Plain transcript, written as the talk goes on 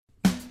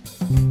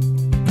Evet,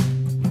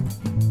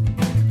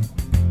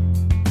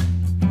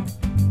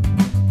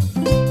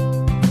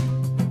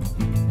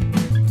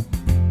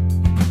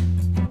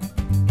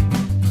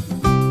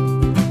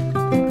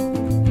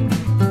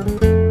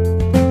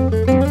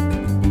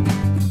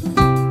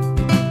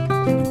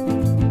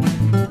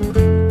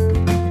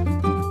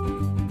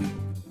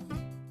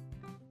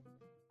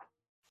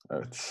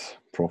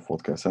 Prof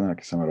Podcast'ten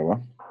herkese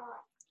merhaba.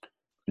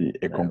 Bir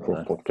Ekon Prof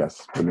Merhabalar.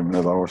 Podcast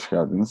bölümüne daha hoş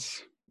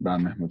geldiniz.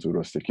 Ben Mehmet Uğur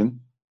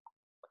Öztekin.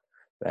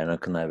 Ben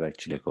Akın Ayberk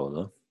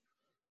Çilekoğlu.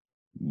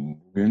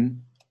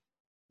 Bugün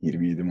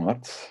 27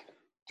 Mart.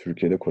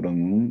 Türkiye'de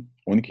koronanın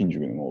 12.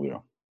 günü mü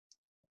oluyor?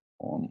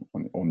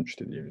 13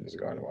 de diyebiliriz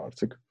galiba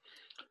artık.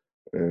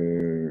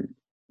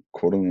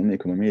 Koronanın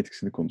ekonomiye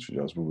etkisini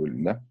konuşacağız bu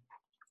bölümde.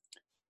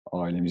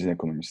 Ailemizin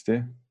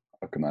ekonomisti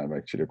Akın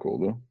Ayberk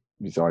Çilekoğlu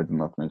bizi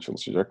aydınlatmaya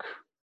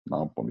çalışacak. Ne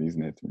yapmalıyız,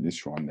 ne etmeliyiz,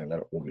 şu an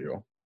neler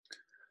oluyor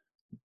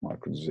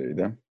makro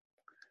düzeyde.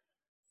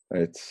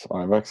 Evet,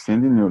 Ayberk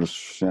seni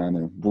dinliyoruz.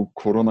 Yani bu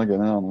korona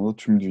genel anlamda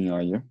tüm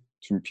dünyayı,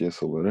 tüm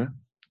piyasaları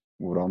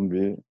vuran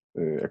bir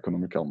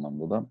ekonomik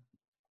anlamda da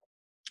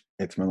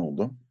etmen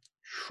oldu.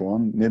 Şu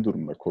an ne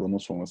durumda? Korona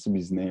sonrası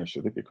biz ne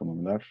yaşadık?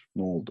 Ekonomiler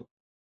ne oldu?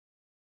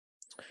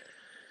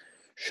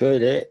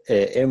 Şöyle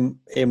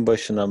en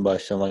başından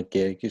başlamak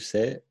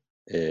gerekirse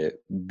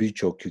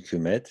birçok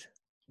hükümet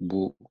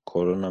bu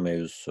korona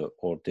mevzusu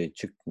ortaya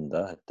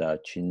çıktığında,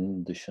 hatta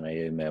Çin'in dışına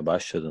yayılmaya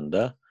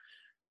başladığında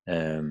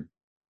e,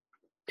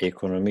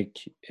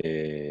 ekonomik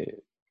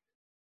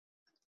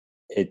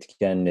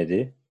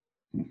etkenleri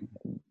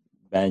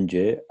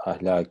bence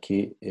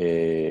ahlaki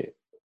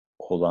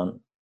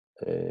olan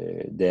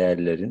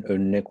değerlerin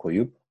önüne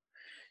koyup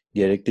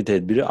gerekli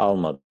tedbiri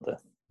almadı.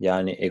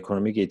 Yani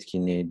ekonomik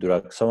etkinliği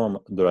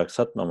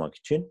duraksatmamak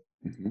için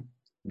Hı hı.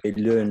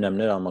 belli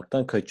önlemler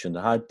almaktan kaçındı.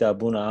 Hatta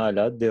buna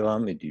hala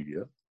devam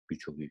ediliyor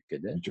birçok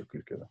ülkede. Birçok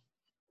ülkede.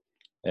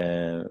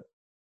 Ee,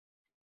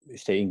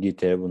 işte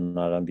İngiltere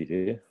bunlardan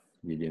biri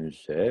bildiğimiz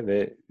üzere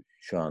ve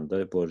şu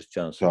anda Boris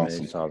Johnson ve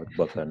Johnson. Sağlık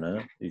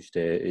Bakanı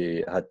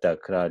hatta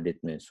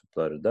kraliyet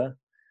mensupları da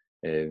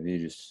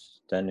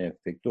virüsten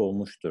enfekte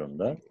olmuş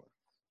durumda.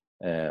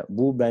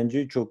 Bu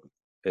bence çok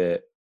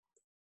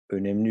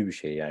önemli bir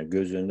şey, yani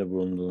göz önünde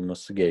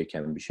bulundurulması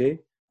gereken bir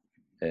şey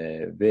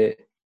ve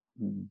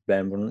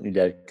ben bunun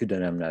ileriki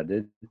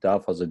dönemlerde daha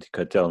fazla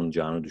dikkate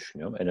alınacağını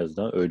düşünüyorum. En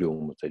azından öyle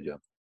umut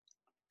ediyorum.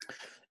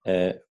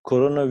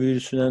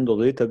 Koronavirüsünden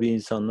dolayı tabii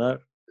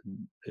insanlar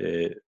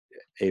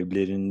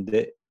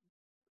evlerinde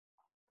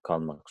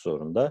kalmak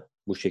zorunda.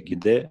 Bu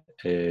şekilde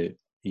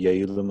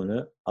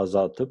yayılımını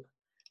azaltıp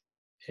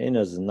en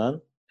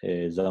azından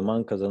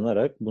zaman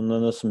kazanarak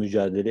bununla nasıl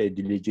mücadele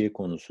edileceği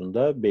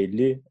konusunda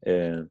belli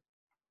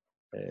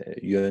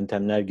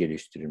yöntemler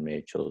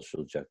geliştirilmeye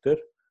çalışılacaktır.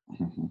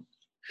 Hı hı.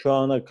 Şu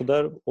ana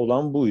kadar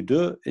olan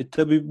buydu.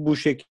 Tabii bu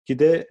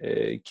şekilde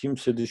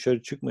kimse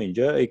dışarı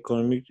çıkmayınca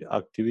ekonomik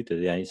aktivite,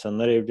 yani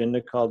insanlar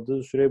evlerinde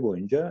kaldığı süre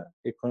boyunca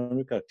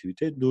ekonomik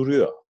aktivite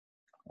duruyor.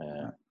 E,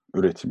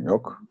 Üretim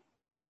yok.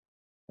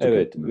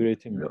 evet, Tüketim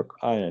üretim yok. yok.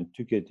 Aynen,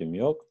 tüketim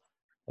yok.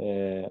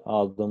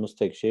 Aldığımız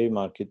tek şey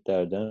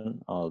marketlerden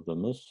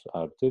aldığımız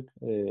artık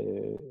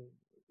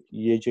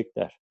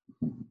yiyecekler.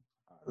 Hı hı.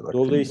 Aktivite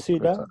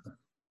Dolayısıyla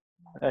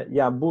vesaire.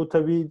 yani bu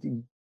tabii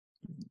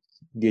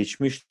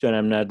geçmiş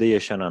dönemlerde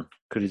yaşanan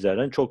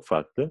krizlerden çok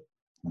farklı.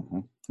 Hı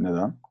hı.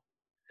 Neden?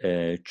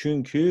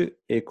 Çünkü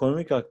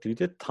ekonomik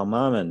aktivite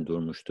tamamen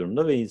durmuş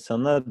durumda ve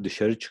insanlar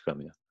dışarı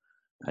çıkamıyor. Hı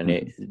hı.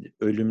 Hani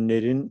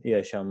ölümlerin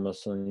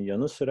yaşanmasının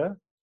yanı sıra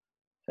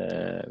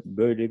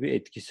böyle bir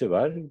etkisi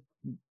var.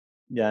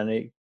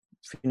 Yani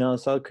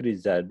finansal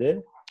krizlerde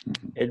Hı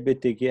hı.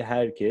 elbette ki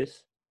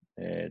herkes,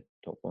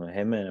 toplumun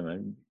hemen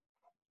hemen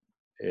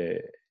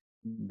e,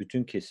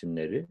 bütün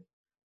kesimleri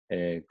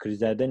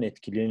krizlerden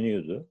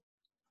etkileniyordu.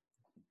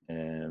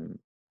 E,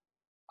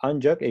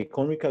 Ancak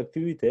ekonomik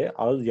aktivite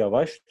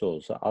yavaş da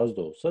olsa, az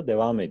da olsa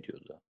devam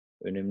ediyordu.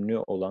 Önemli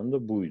olan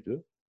da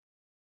buydu.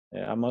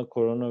 Ama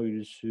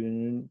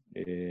koronavirüsünün,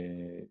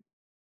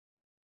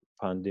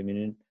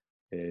 pandeminin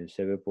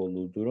sebep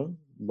olduğu durum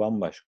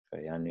bambaşka.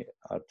 Yani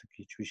artık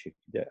hiçbir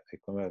şekilde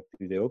ekonomik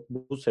aktivite yok.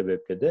 Bu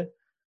sebeple de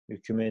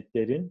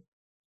hükümetlerin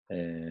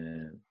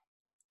eee,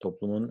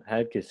 toplumun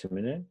her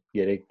kesimine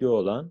gerekli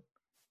olan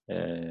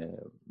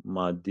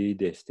maddi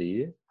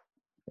desteği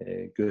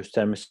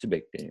göstermesi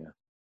bekleniyor.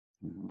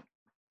 Hı hı.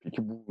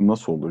 Peki bu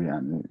nasıl olur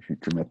yani?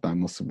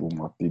 Hükümetler nasıl bu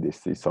maddi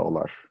desteği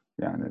sağlar?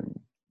 Yani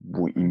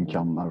bu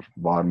imkanlar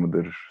var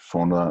mıdır?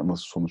 Sonra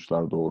nasıl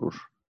sonuçlar doğurur?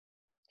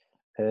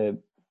 Eee,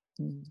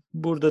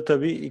 Burada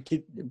tabii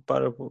iki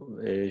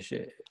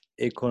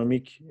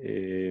ekonomik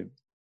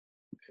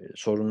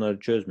sorunları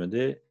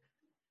çözmede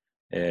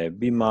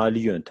bir mali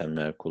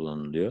yöntemler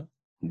kullanılıyor.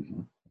 Hı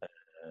hı.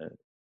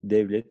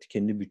 Devlet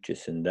kendi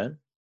bütçesinden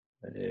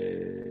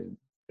eee,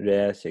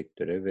 reel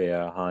sektöre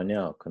veya hane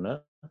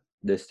halkına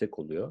destek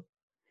oluyor.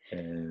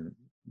 Eee,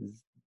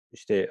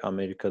 işte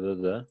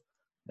Amerika'da da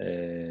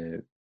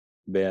eee,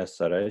 Beyaz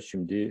Saray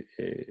şimdi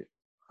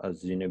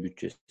hazine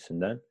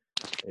bütçesinden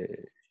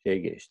şey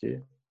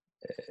geçti.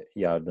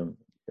 yardım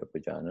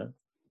yapacağını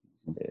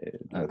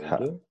Evet,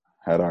 duyurdu.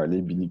 her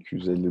aile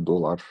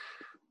 $1250,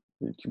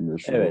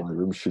 $2500 Evet.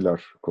 gibi bir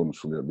şeyler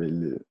konuşuluyor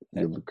belli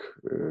e-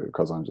 yıllık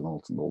kazancın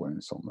altında olan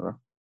insanlara.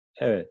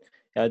 Evet.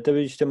 Yani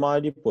tabii işte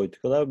mali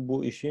politikalar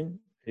bu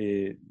işin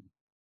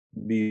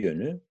bir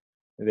yönü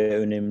ve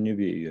önemli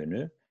bir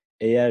yönü.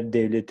 Eğer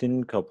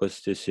devletin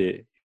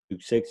kapasitesi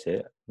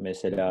yüksekse,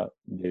 mesela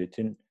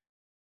devletin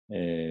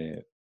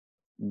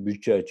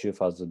bütçe açığı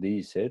fazla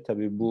değilse,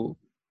 tabii bu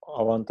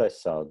avantaj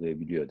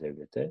sağlayabiliyor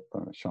devlete.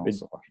 Tabii Ve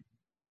şansı var.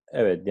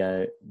 evet,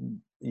 yani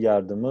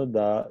yardımı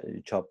daha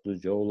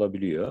çaplıca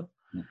olabiliyor.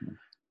 Hı hı.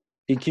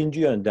 İkinci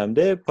yöntem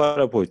de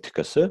para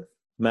politikası.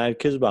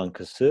 Merkez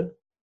Bankası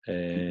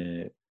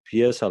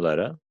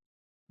piyasalara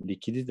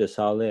likidite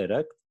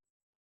sağlayarak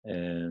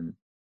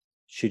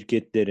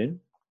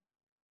şirketlerin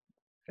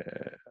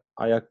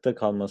ayakta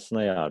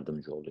kalmasına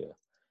yardımcı oluyor.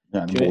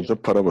 Yani Şimdi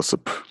bolca para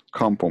basıp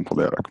kan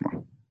pompalayarak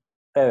mı?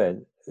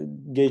 evet,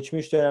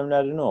 geçmiş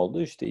dönemlerde ne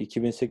oldu? İşte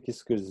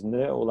 2008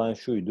 krizinde olan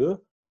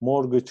şuydu.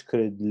 Mortgage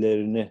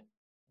kredilerini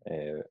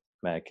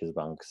Merkez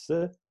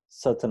Bankası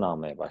satın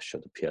almaya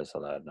başladı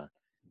piyasalardan.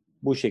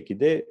 Bu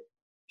şekilde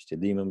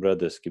işte Lehman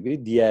Brothers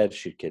gibi diğer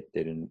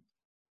şirketlerin,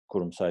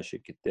 kurumsal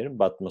şirketlerin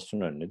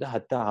batmasının önüne,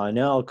 hatta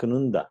hane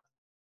halkının da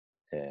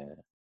e,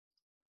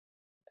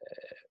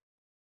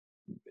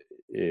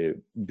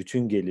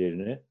 bütün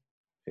gelirini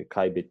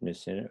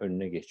kaybetmesinin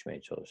önüne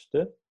geçmeye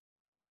çalıştı.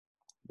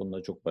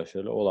 Bunda çok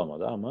başarılı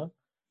olamadı ama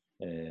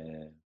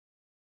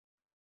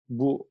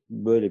bu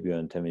böyle bir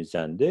yöntem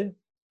izlendi.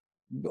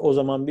 O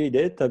zaman bir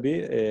de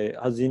tabii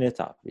hazine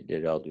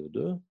tahvilleri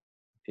alıyordu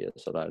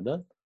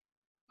piyasalardan.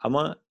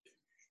 Ama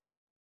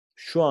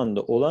şu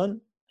anda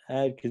olan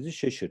herkesi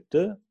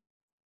şaşırttı.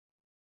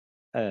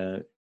 E,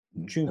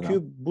 Çünkü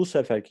Neden? bu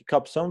seferki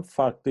kapsam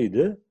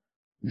farklıydı. Hı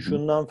hı.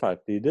 Şundan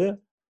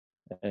farklıydı.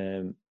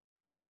 E,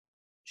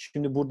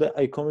 Şimdi burada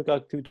ekonomik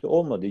aktivite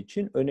olmadığı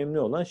için önemli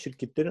olan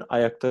şirketlerin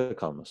ayakta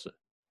kalması.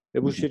 Ve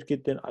Hı bu hı.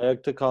 şirketlerin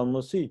ayakta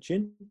kalması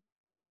için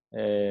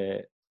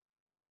e,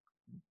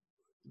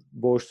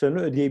 borçlarını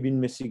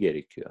ödeyebilmesi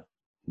gerekiyor.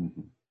 Hı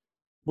hı.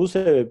 Bu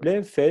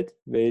sebeple Fed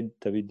ve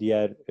tabii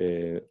diğer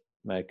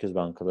merkez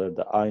bankaları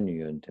da aynı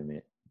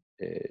yöntemi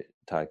e,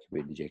 takip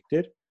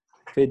edecektir.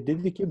 Fed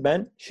dedi ki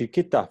ben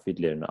şirket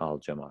tahvillerini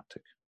alacağım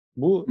artık.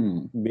 Bu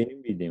Hı.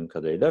 benim bildiğim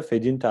kadarıyla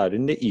Fed'in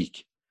tarihinde ilk.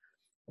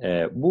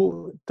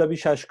 Bu tabii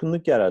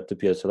şaşkınlık yarattı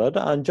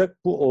piyasalarda,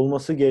 ancak bu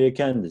olması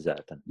gerekendi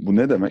zaten. Bu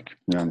ne demek?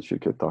 Yani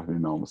şirket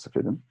tahvilini alması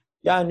Fed'in.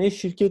 Yani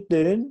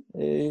şirketlerin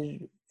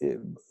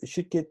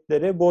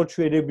şirketlere borç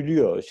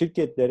verebiliyor.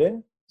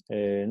 Şirketlere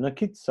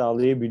nakit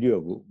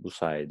sağlayabiliyor bu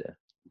sayede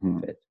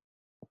Hı. Fed.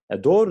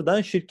 Doğrudan Hı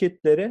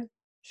hı.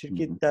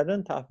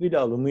 şirketlerden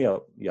tahvil alımı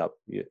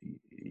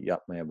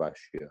yapmaya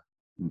başlıyor.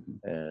 Hı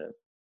hı. E,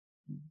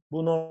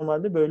 Bu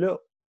normalde böyle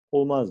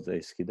olmazdı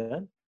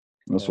eskiden.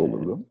 Nasıl E,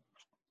 olurdu?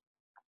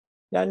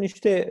 Yani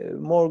işte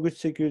mortgage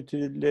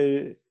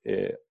security'leri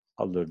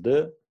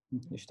alırdı, Hı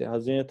işte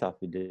hazine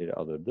tahvilleri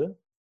alırdı.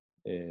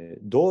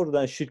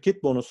 Doğrudan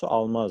şirket bonosu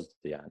almazdı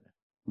yani.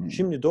 hı.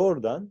 Şimdi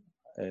doğrudan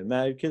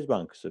Merkez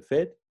Bankası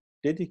Fed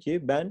dedi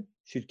ki ben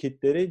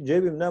şirketlere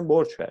cebimden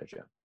borç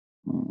vereceğim.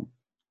 Hı.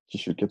 Ki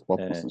şirket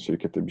batmasın, E,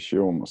 şirkete bir şey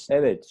olmasın.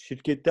 evet,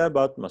 şirketler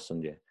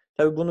batmasın diye.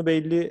 Tabii bunu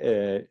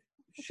belli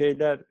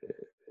şeyler,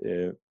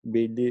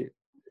 belli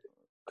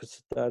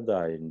kısıtlar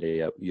dahilinde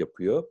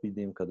yapıyor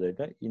bildiğim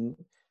kadarıyla.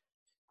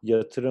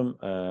 Yatırım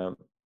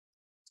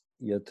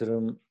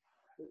yatırım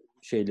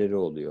şeyleri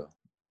oluyor.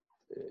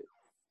 E,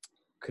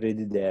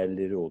 Kredi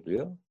değerleri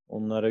oluyor.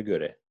 Onlara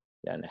göre.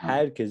 Yani Ha.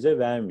 herkese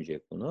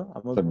vermeyecek bunu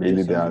ama Tabii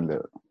belli piyasanın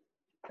değerli.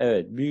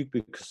 evet büyük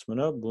bir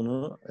kısmına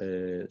bunu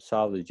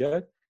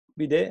sağlayacak.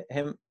 Bir de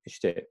hem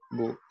işte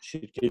bu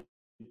şirket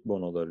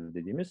bonoları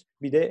dediğimiz,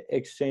 bir de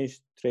exchange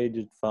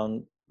traded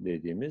fund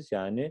dediğimiz,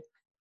 yani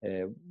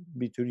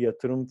bir tür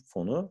yatırım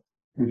fonu.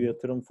 Hı Bu hı.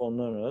 yatırım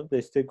fonlarına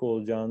destek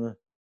olacağını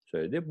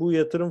söyledi. Bu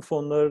yatırım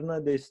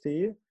fonlarına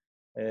desteği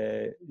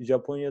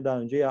Japonya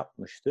daha önce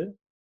yapmıştı.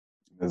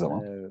 Ne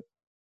zaman? E,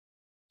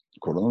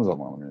 Korona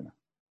zamanı mı yine?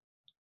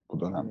 Bu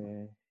dönem mi?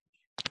 e,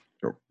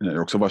 Yok. Yani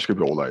yoksa başka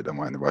bir olayda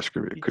mı? Hani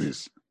başka bir hiç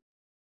kriz.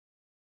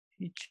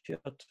 hiç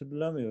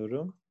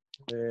hatırlamıyorum.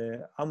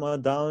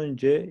 Ama daha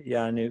önce,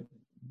 yani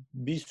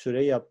bir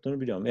süre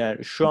yaptığını biliyorum.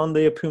 Yani şu anda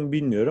yapıyor mu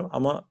bilmiyorum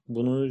ama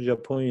bunu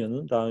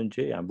Japonya'nın daha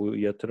önce, yani bu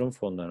yatırım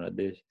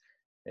fonlarına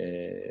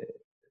e,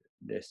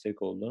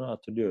 destek olduğunu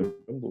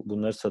hatırlıyorum.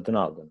 Bunları satın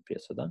aldığını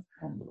piyasadan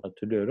Anladım.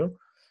 hatırlıyorum.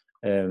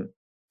 Ee,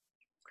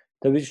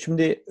 tabii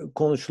şimdi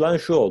konuşulan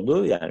şu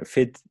oldu. Yani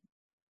Fed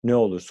ne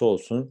olursa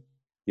olsun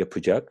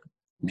yapacak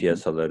Hı hı.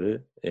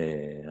 piyasaları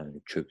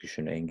yani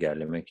çöküşünü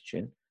engellemek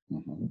için, Hı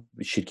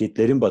hı.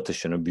 şirketlerin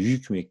batışını,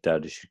 büyük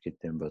miktarda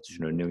şirketlerin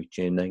batışını önlemek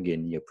için elinden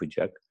geleni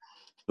yapacak.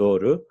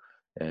 Doğru.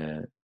 E,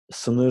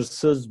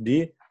 Sınırsız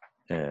bir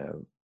e,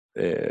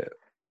 e,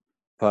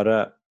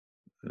 para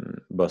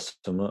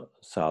basımı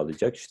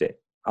sağlayacak. İşte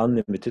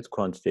unlimited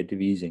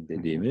quantitative easing Hı hı.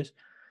 dediğimiz.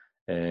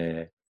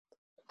 E,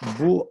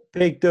 Bu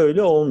pek de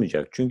öyle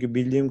olmayacak. Çünkü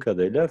bildiğim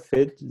kadarıyla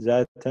Fed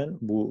zaten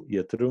bu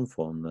yatırım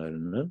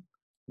fonlarının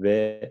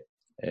ve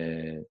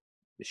e,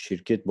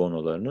 şirket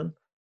bonolarının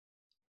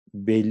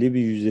belli bir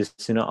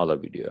yüzdesini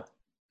alabiliyor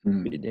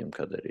Hmm. bildiğim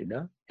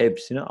kadarıyla.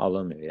 Hepsini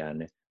alamıyor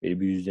yani. Belli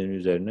bir yüzdenin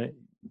üzerine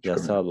Çıkamıyor.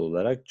 yasal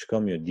olarak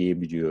çıkamıyor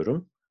diye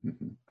biliyorum. Hı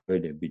hı.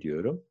 Öyle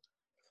biliyorum.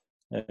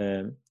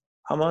 Ee,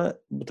 ama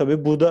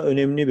tabii bu da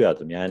önemli bir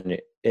adım.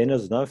 Yani en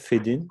azından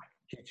Fed'in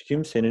hiç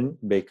kimsenin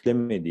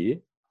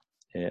beklemediği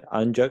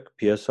ancak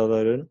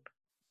piyasaların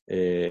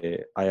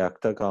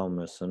ayakta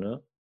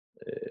kalmasını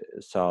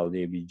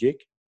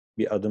sağlayabilecek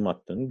bir adım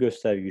attığının Hı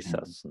göstergesi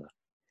hı. aslında.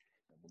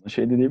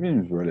 Şey de diyebilir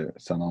miyiz böyle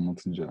sen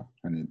anlatınca?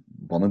 Hani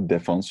bana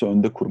defansı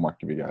önde kurmak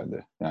gibi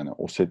geldi. Yani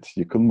o set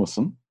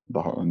yıkılmasın,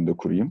 daha önde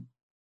kurayım.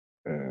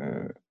 Ee,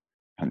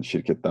 Hani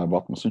şirketler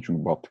batmasın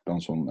çünkü battıktan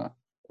sonra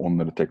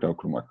onları tekrar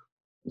kurmak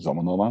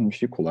zaman alan bir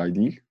şey, kolay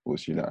değil.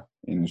 Dolayısıyla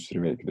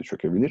endüstri belki de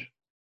çökebilir.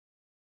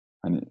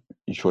 Hani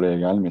iş oraya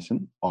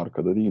gelmesin,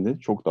 arkada değil de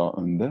çok daha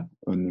önde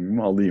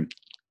önlemimi alayım.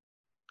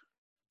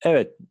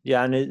 Evet,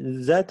 yani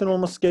zaten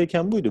olması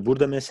gereken buydu.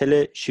 Burada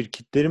mesele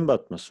şirketlerin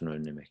batmasını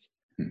önlemek.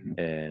 Hı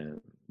hı. Ee,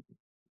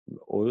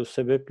 o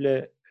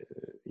sebeple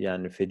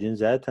yani Fed'in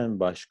zaten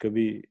başka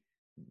bir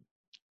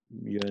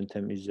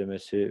yöntem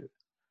izlemesi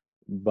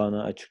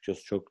bana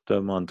açıkçası çok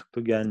da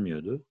mantıklı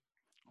gelmiyordu.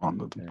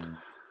 Anladım. Ee,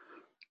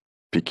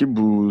 Peki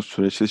bu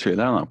süreçte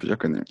şeyler ne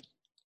yapacak? Hani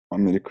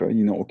Amerika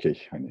yine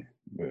okey. Hani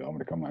böyle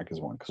Amerika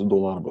Merkez Bankası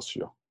dolar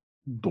basıyor.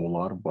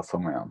 Dolar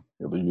basamayan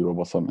ya da euro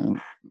basamayan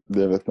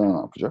devletler ne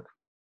yapacak?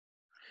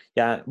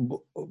 yani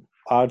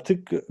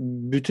artık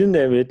bütün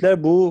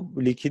devletler bu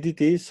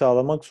likiditeyi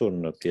sağlamak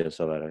zorunda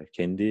piyasalara.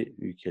 Kendi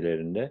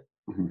ülkelerinde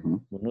Hı hı.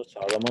 bunu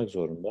sağlamak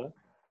zorunda.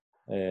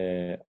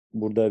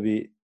 Burada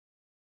bir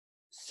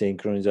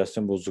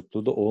senkronizasyon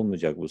bozukluğu da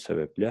olmayacak bu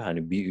sebeple.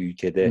 Hani bir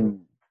ülkede Hı.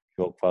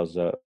 çok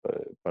fazla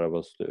para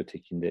basılıyor,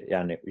 ötekinde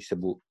yani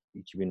işte bu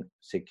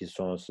 2008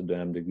 sonrası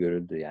dönemde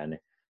görüldü. Yani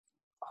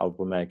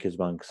Avrupa Merkez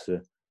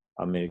Bankası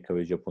Amerika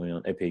ve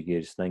Japonya'nın epey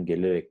gerisinden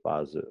gelerek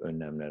bazı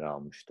önlemler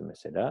almıştı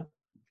mesela.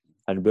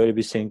 Hani böyle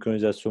bir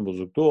senkronizasyon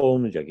bozukluğu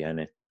olmayacak.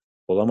 Yani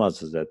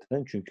olamazdı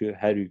zaten. Çünkü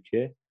her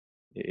ülke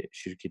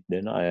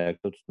şirketlerini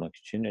ayakta tutmak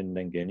için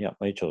elinden geleni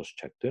yapmaya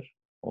çalışacaktır.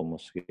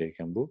 Olması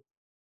gereken bu.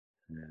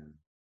 E,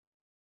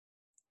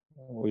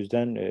 O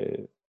yüzden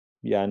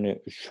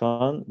yani şu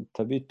an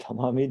tabii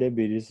tamamıyla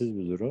belirsiz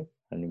bir durum.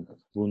 Hani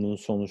bunun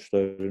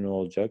sonuçları ne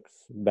olacak?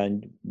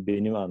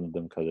 Benim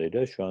anladığım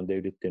kadarıyla şu an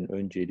devletlerin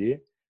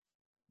önceliği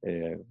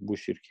bu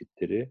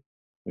şirketleri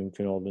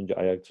mümkün olduğunca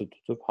ayakta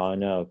tutup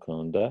hane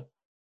halkında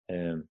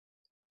e,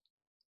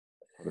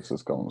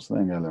 Parasız kalmasını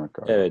engellemek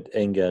galiba. evet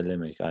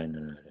engellemek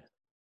aynen öyle.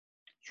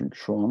 Çünkü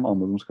şu an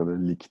anladığımız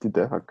kadarıyla likiti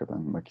de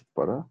hakikaten nakit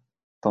para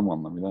tam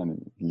anlamıyla hani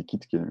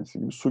likit kelimesi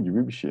gibi su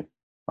gibi bir şey.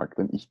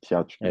 Hakikaten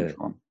ihtiyaç gibi Evet,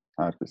 şu an.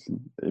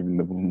 Herkesin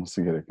evinde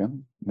bulunması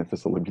gereken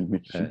nefes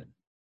alabilmek için. evet,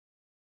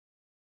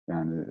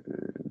 Yani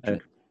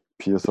evet. çünkü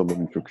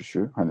piyasaların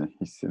çöküşü hani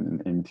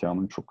hissenin,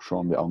 emtianın çok şu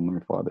an bir anlam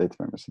ifade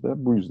etmemesi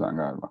de bu yüzden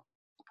galiba.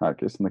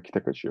 Herkes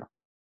nakite kaçıyor.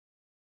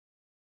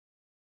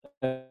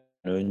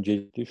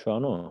 Öncelikli şu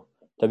an o.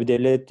 Tabii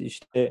devlet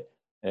işte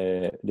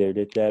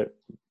devletler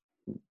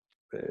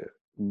e,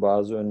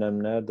 bazı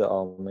önlemler de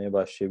almaya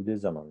başlayabilir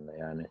zamanla.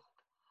 Yani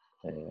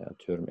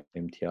atıyorum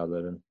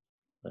emtiaların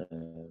e,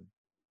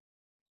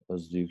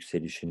 hızlı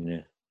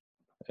yükselişini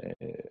e,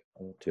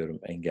 atıyorum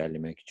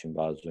engellemek için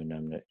bazı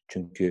önlemler.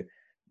 Çünkü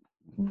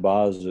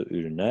bazı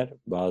ürünler,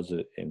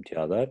 bazı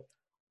emtialar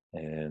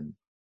e,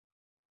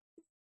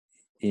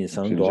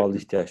 insanın Yükselecek doğal mi?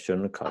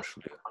 ihtiyaçlarını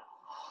karşılıyor.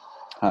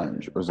 E, Yani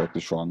özellikle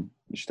şu an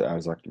işte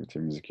erzak gibi,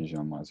 temizlik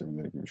hijyen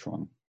malzemeleri gibi şu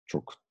an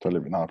çok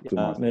talebin arttığı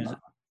ya malzemeler.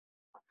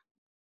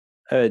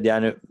 evet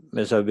yani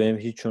mesela benim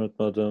hiç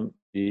unutmadığım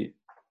bir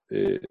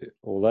e,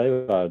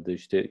 olay vardı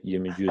işte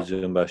 20.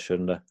 yüzyılın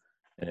başlarında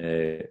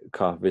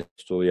kahve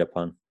stoğu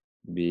yapan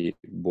bir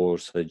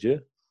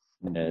borsacı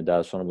Hı hı.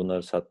 daha sonra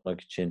bunları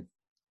satmak için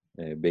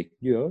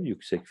bekliyor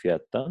yüksek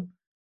fiyattan.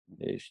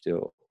 İşte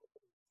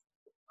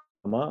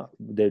ama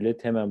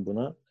devlet hemen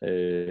buna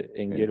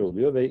engel Eyvah.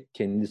 oluyor ve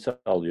kendisi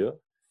alıyor.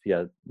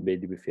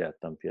 Belli bir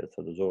fiyattan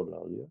piyasada zorla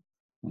alıyor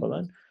Hı hı.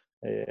 falan.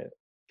 E,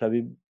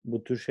 tabii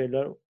bu tür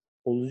şeyler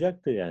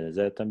olacaktır yani.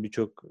 Zaten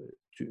birçok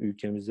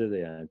ülkemizde de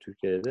yani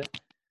Türkiye'de de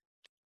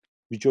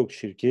birçok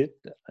şirket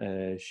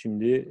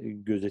şimdi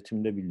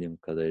gözetimde bildiğim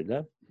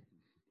kadarıyla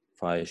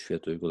fahiş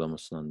fiyat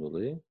uygulamasından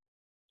dolayı.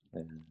 E,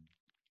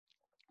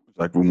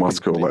 Özellikle bu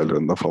maske hükümetin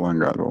olaylarında falan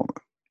galiba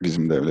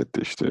bizim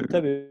devlette işte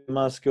tabii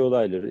maske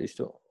olayları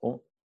işte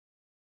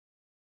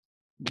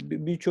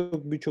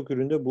birçok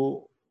üründe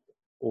bu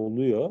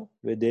oluyor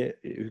ve de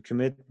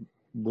hükümet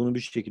bunu bir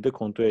şekilde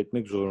kontrol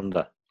etmek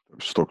zorunda.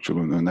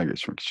 stokçuluğun önüne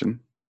geçmek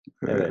için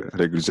Evet,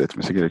 regüle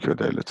etmesi gerekiyor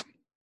devletin.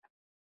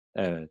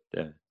 evet,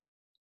 evet.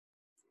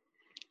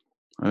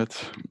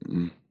 Evet.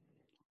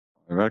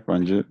 Berk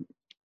bence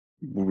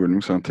bu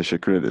bölümü sana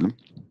teşekkür edelim.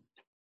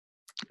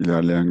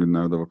 İlerleyen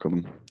günlerde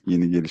bakalım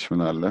yeni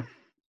gelişmelerle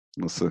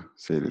nasıl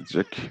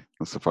seyredecek,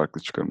 nasıl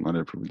farklı çıkarımlar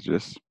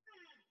yapabileceğiz.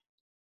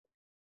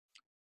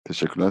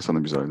 Teşekkürler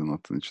sana bizi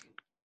aydınlattığın için.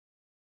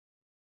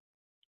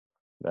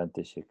 Ben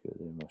teşekkür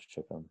ederim.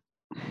 Hoşça kalın.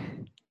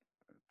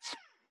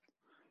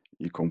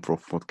 Econ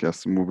Prof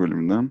Podcast'ın bu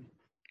bölümünden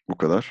bu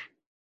kadar.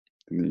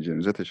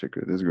 Dinleyicilerimize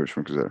teşekkür ederiz.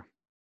 Görüşmek üzere.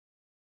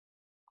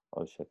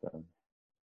 Hoşça kalın.